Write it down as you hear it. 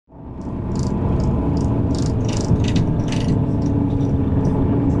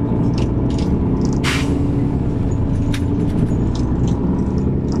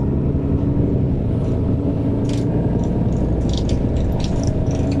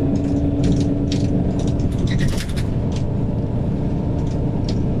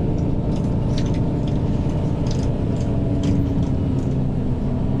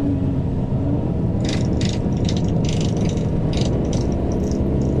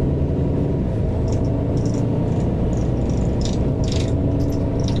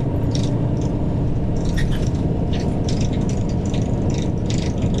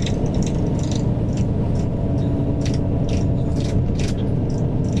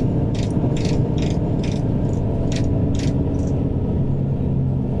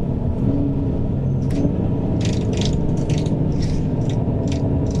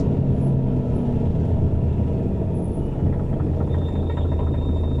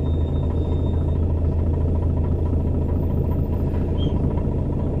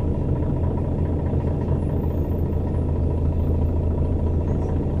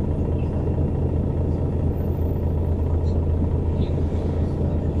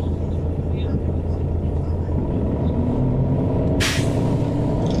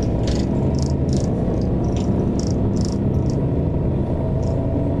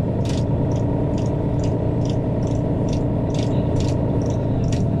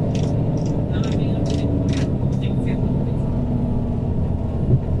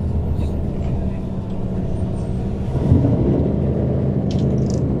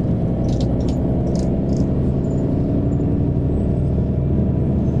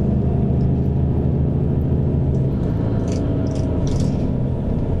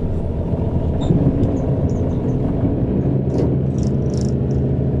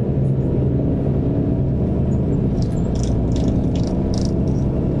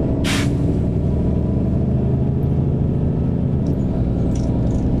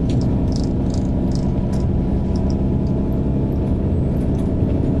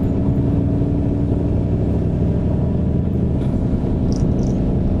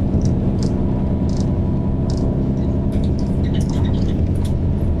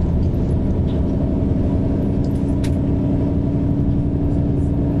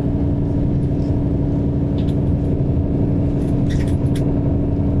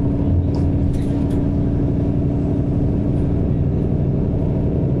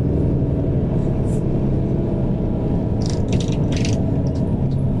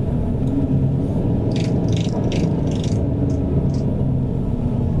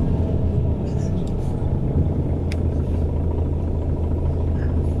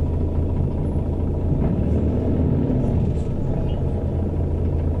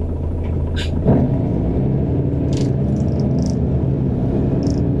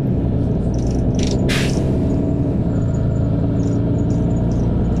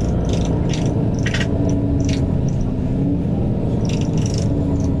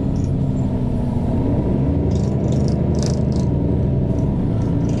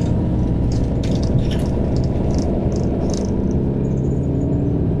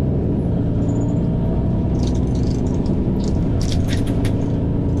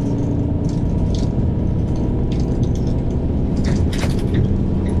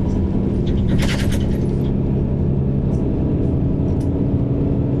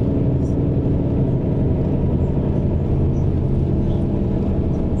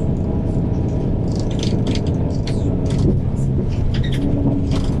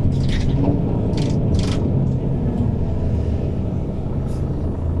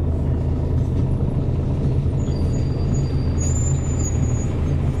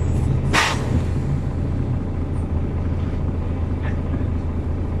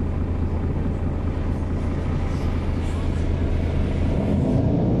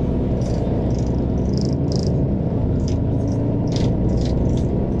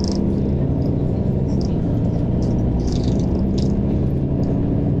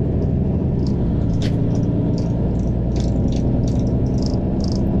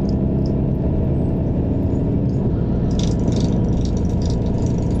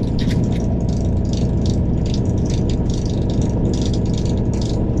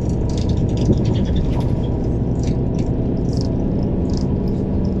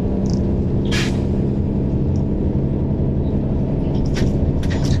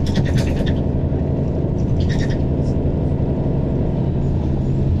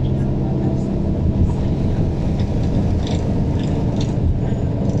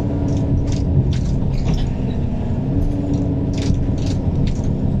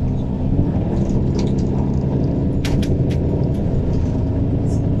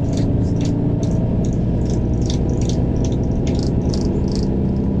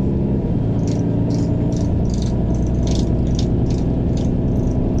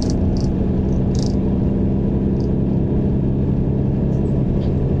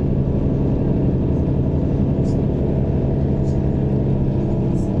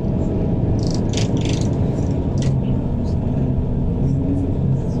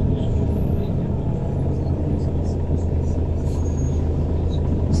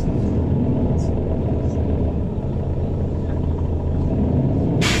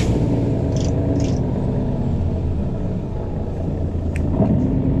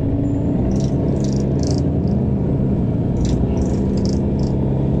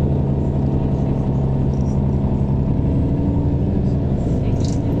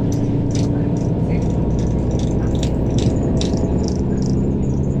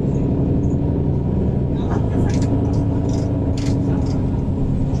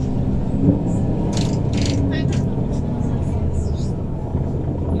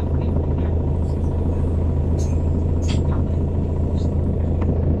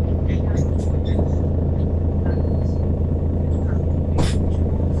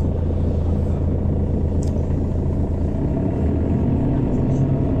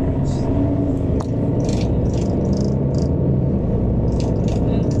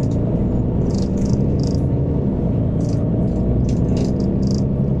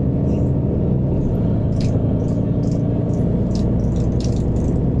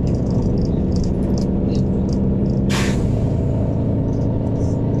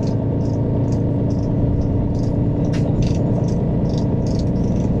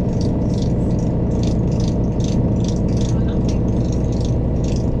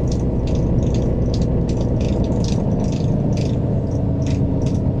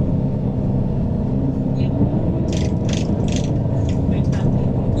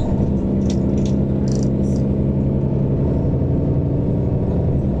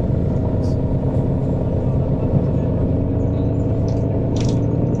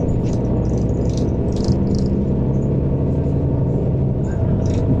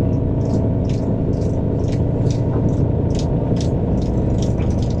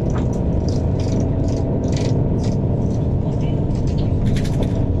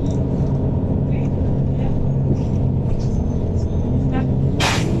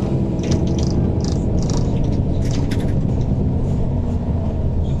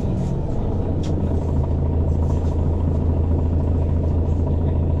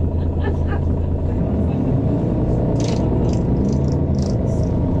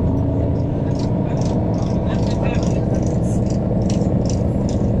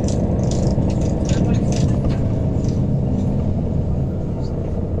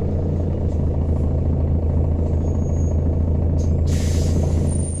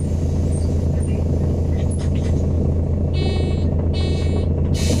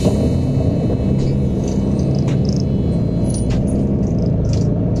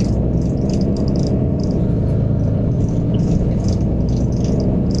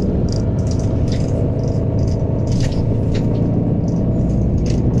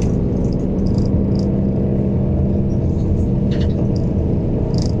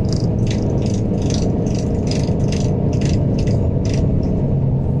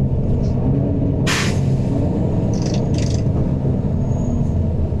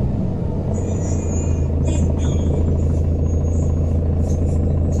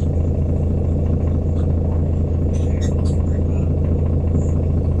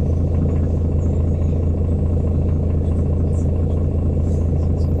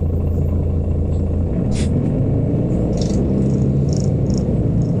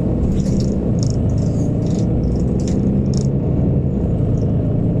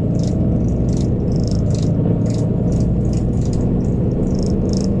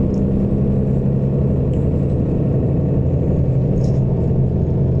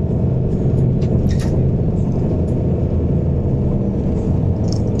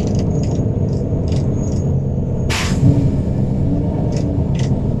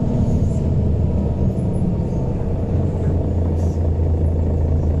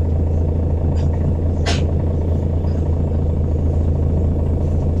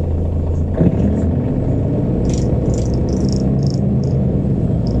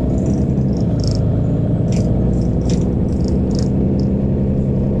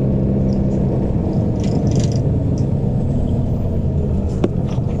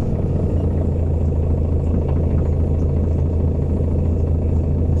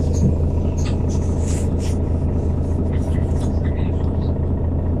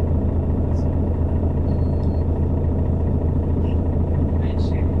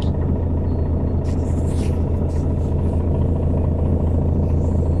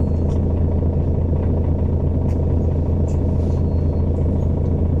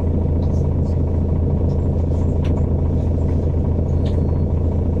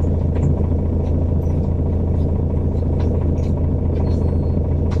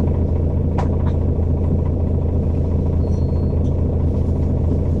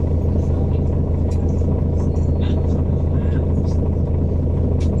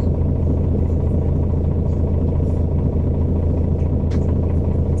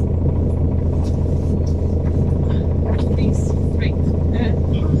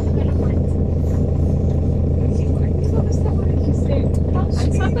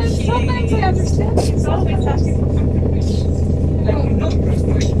Sometimes I understand. Sometimes I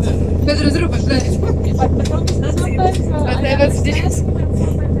Pedro Drupa, sometimes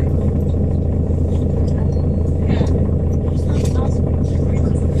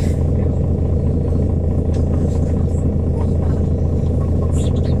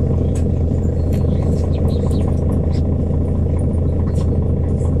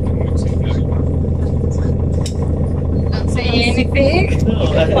anything?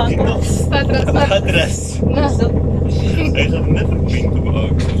 No, Está atrás. No. I have never been to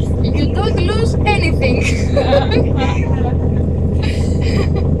August. You don't lose anything.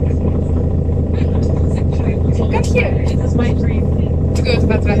 Come here. It was my dream. To go to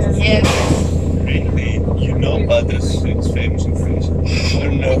Patras. Yes. Really? You know Patras is famous in Greece?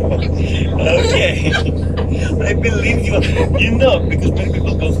 Or no? Okay. I believe you. You know, because many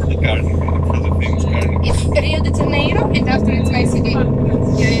people go for the garden, for the famous garden. It's Rio de Janeiro and after it's my city.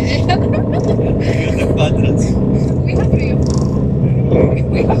 Yeah. You have Patras. We have Rio.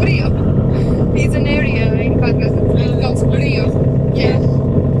 We have Rio. It's an area in Patras. It goes Rio. Yeah.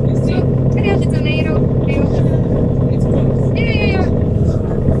 So, Rio de Janeiro, Rio. It's close. Yeah.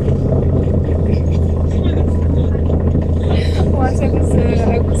 Once I was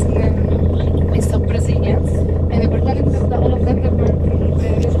in some Brazilians and they were telling them that all of them were from Rio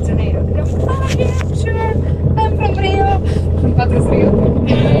de Janeiro. They were, oh yeah, sure, I'm from Rio, from Patras Rio.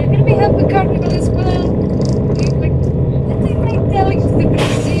 And we have the carnival as well. And like, what am I telling to the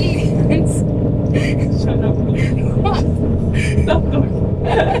Brazilians? Shut up. What? Stop talking.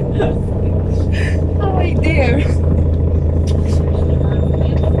 How I dare?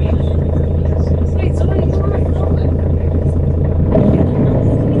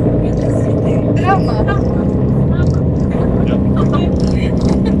 Drama.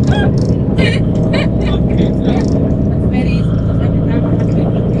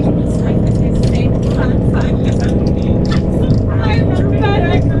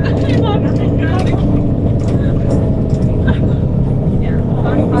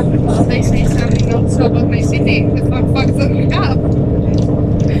 They say something else about my city. The fuck does we have?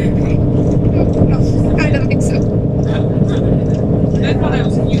 No, I don't think so. That's what I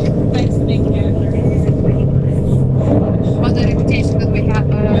was using. Thanks to make it. What the reputation that we have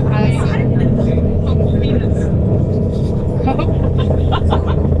as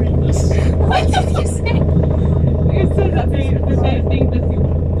what did you say? You said that they think that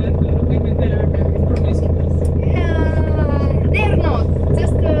the women that are very promiscuous. They're not.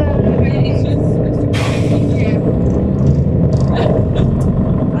 Just It's just yeah.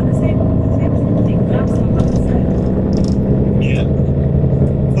 Yeah.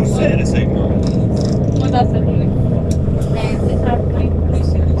 For serious, I know. what does that mean? These are pretty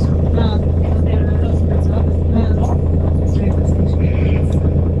promiscuous.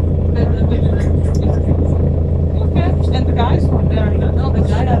 Okay, and the guys from there, no, the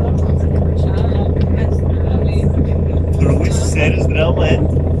guy I love that's amazing. For which serious drama and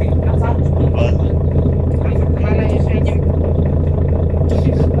what?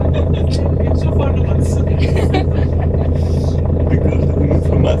 So far, no one's Because the women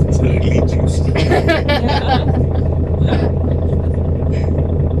from Athens are religious.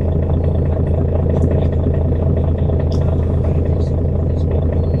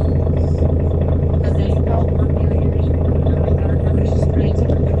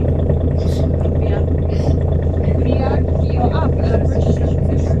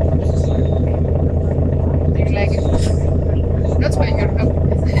 That's why you're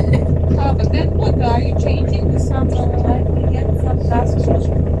up. but then what are you changing to some get some tasks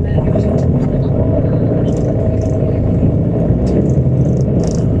from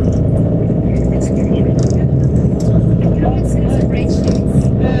Celebrations.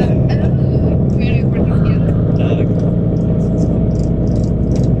 Very important here.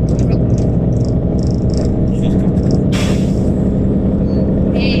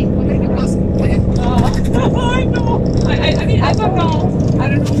 Hey, what are you posting? I know. I mean, I don't know. I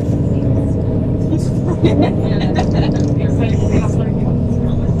don't know.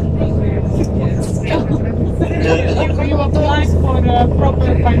 You apply for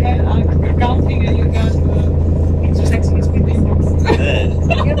proper accounting and you got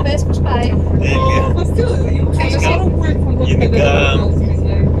Your best was five. but still, you don't work for those pedagogies.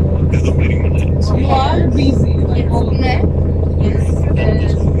 You are busy, like all of Né?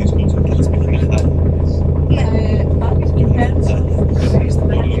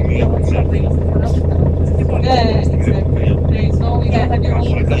 exactly. So you have your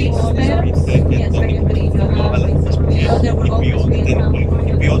own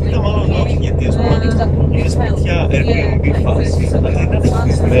Airbnb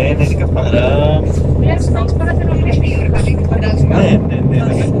fácil, Ναι, ειδικά παρά.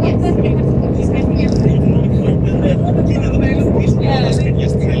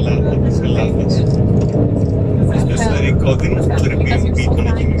 Στο εσωτερικό δεν είναι αυτό το Airbnb των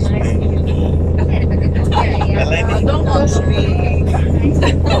εκκινησμένων. Αλλά είναι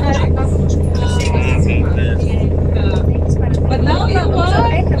But now the one,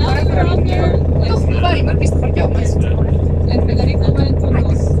 now we're on there. And Federico went to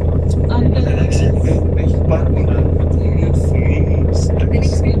us. έχει πάρα πολλά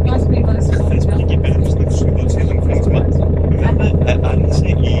θες και περίπτωση να εξουσιοδότηση των φρένισμα. Βέβαια άρεσε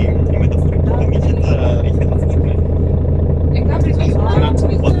η μεταφορική που είχε τα φορτηγά.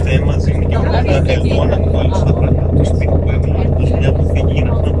 Ποτέ μαζί μου και εγώ να του βάλω στα πράγματα του σπίτι που έμεινα τόσο μια αποφύγη για να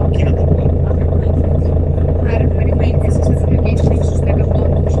έρθουν από εκεί να τα βγάλω. Άρα περιμένετε εσείς με την location στους 18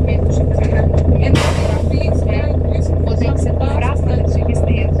 και τους επαγγελματίες ότι έχεις επαγγελματίες και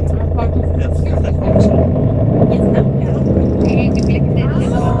στέγες.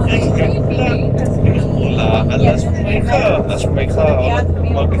 Αλλά ας πούμε είχα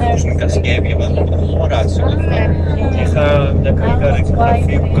όλα τα χειρουργικά σχέδια βάζω να τα αγοράσω και είχα μια καλή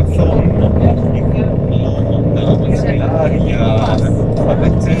γραφή που καθόμουν τα μαξιλάρια, τα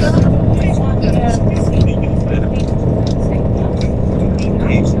παπέτσες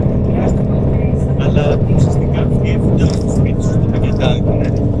αλλά ουσιαστικά έφυγα στο σπίτι σου, το παγετάκι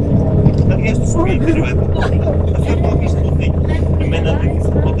θα βγει στο σπίτι ρε βέβαια αυτό το βγει στο δίκη εμένα δεν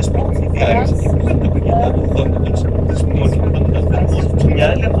ήθελα ποτέ σπίτι μου διάρκεια και πήγα τα παγετά του δω να το ξεπρίτες μόνοι και όταν μεταφέρω μόνοι και μια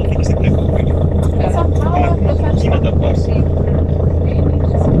άλλη αποθήκη στην τρέχω το παγετά εκεί να τα πάρω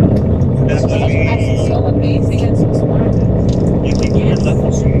γιατί εκεί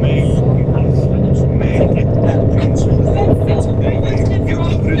λάθος email και και εγώ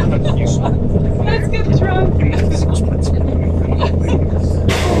το πρέπει να αρχίσω Let's get drunk. και με αυτές 25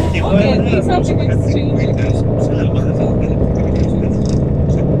 και εγώ έλεγα να κάτι ρεκουίτες σε άλλο δεν θα το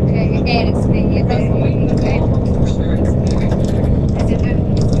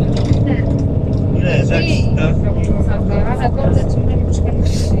ναι, εντάξει,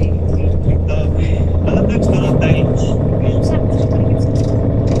 αλλά εντάξει τώρα τέλος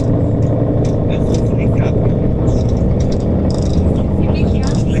έχω βρει κάτι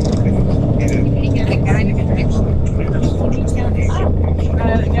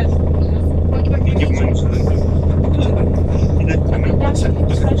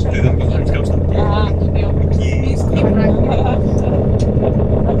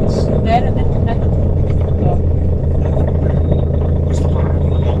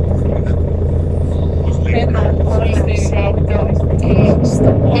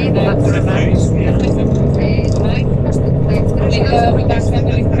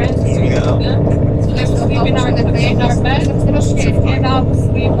And I was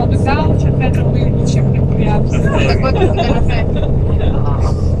asleep on the couch and then we shipped it to the house.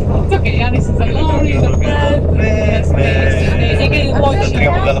 It's okay, Yannis is alone in the bed. He can watch it.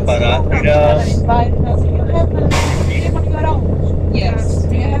 Τριάμβουλα παράθυρα. Yes.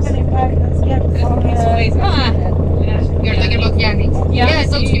 You're talking about Yannis? Yeah,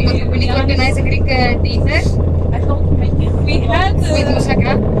 so we need to organize a Greek dinner. We had With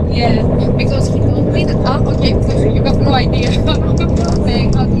Moussaka? yeah. Because he told me that, okay, because you have no idea how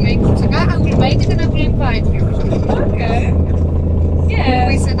to make moussaka, I will make it and I will invite you. Okay. Yeah.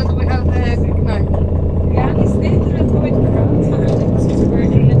 We said that we have a Greek night. Yeah, it's later and going around. It's his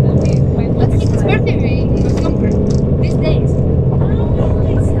birthday and then we went. But his birthday in October, these days.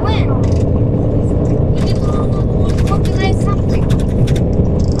 When? We need to organize something.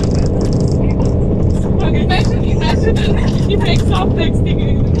 Imagine he wakes up next thing in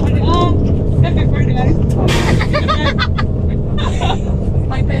the morning. Happy birthday.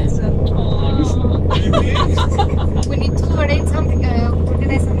 My pencil.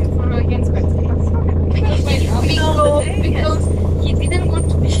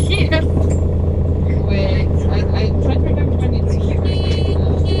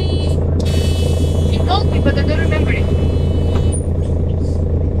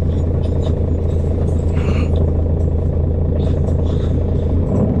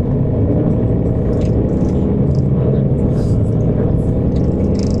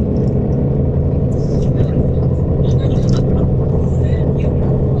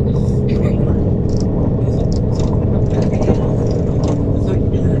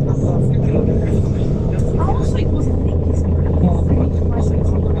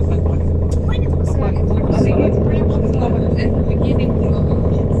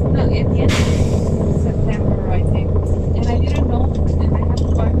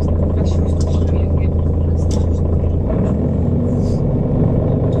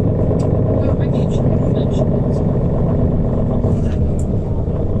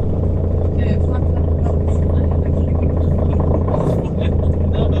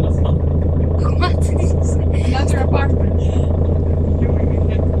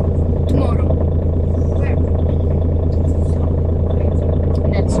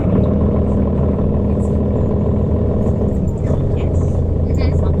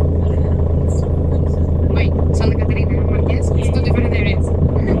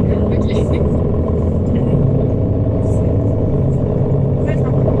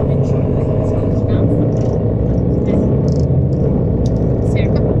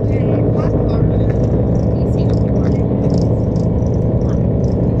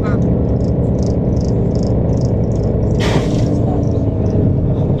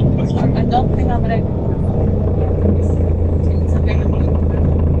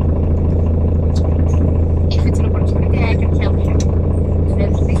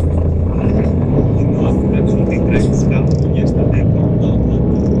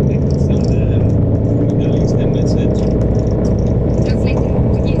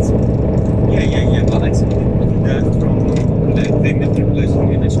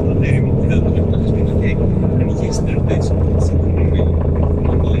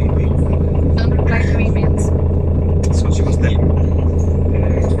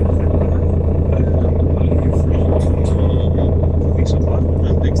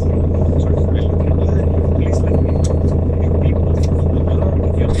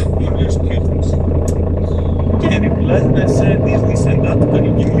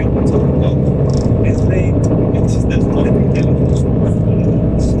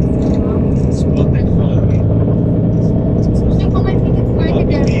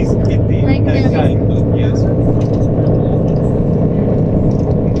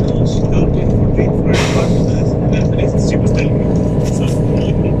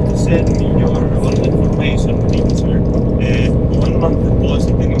 send me your all information picture, 1 month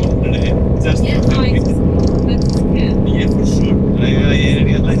deposit in order, just Yeah, for the nice. visit. That's yeah. Yeah, for sure. I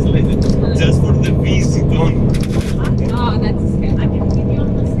realized later. Just for the visit only. Ah, that's yeah. I can give you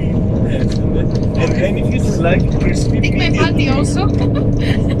on the same. Yes, and then if you like, receive Take my body immediately. also.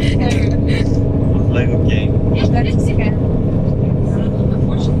 Like, okay. Yeah, that is scam.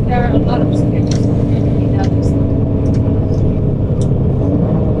 Unfortunately, there are a lot of scams in that list.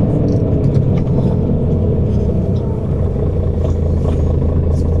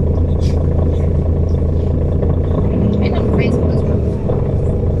 And on Facebook as well.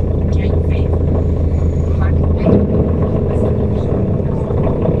 Yeah, you pay.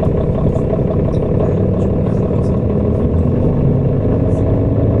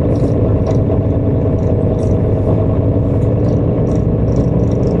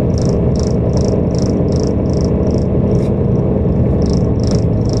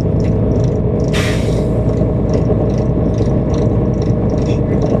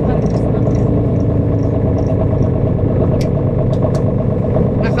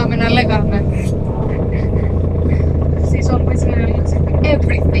 Ajá, me legal, man. She's always using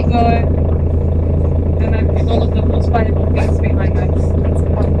everything. And I think all of the most valuable things behind that.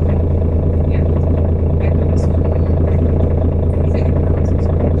 Yeah. I do this one.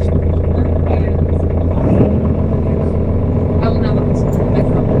 I will never listen to my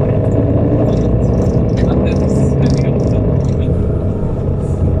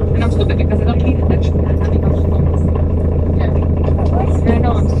and I'm stupid because I don't need it actually. I think I'm stupid. Yeah. I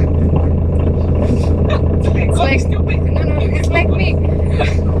know I'm stupid. It's like stupid. No, it's like me.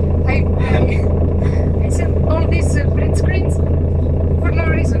 I sent all these print screens for no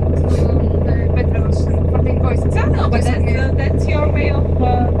reason to the Petros for the invoices. No, no, but that's your way of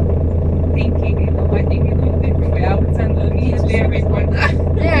thinking, you know. I think in a different way. I would send immediately every point.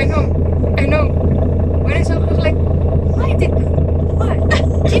 Yeah, I know. When I saw it, I was like, why did that? Why?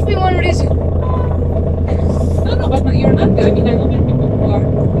 Give me one reason. No, but you're not. I mean, I know there are people who are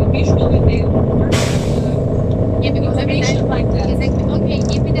visually they work. Yeah, because every time like that. it's like, okay,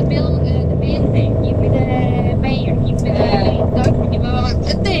 give me the bill, give me the mayor, give me the document, give me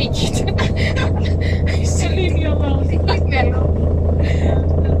the date. So leave me alone. Leave me alone.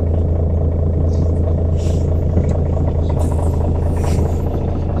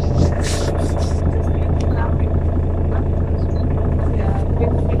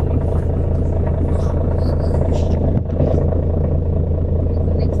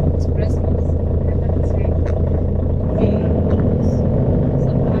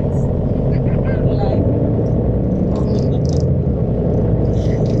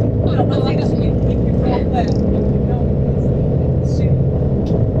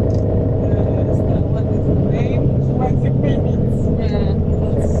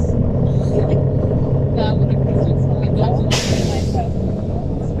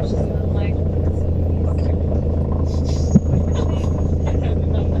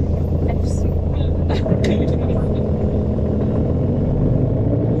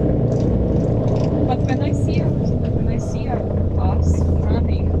 But when I see a bus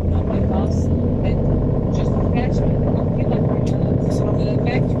running from my house, it just catch me. I don't feel like I'm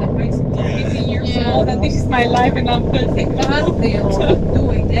back to the place 50 years old, and this is my life, and I'm thinking, Because they are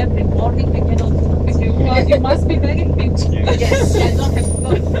doing every morning, I cannot do it. well, you must be very fit. Yes, I don't have to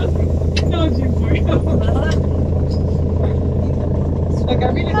go. No, Jim, like I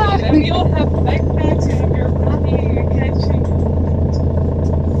really feel that we all have back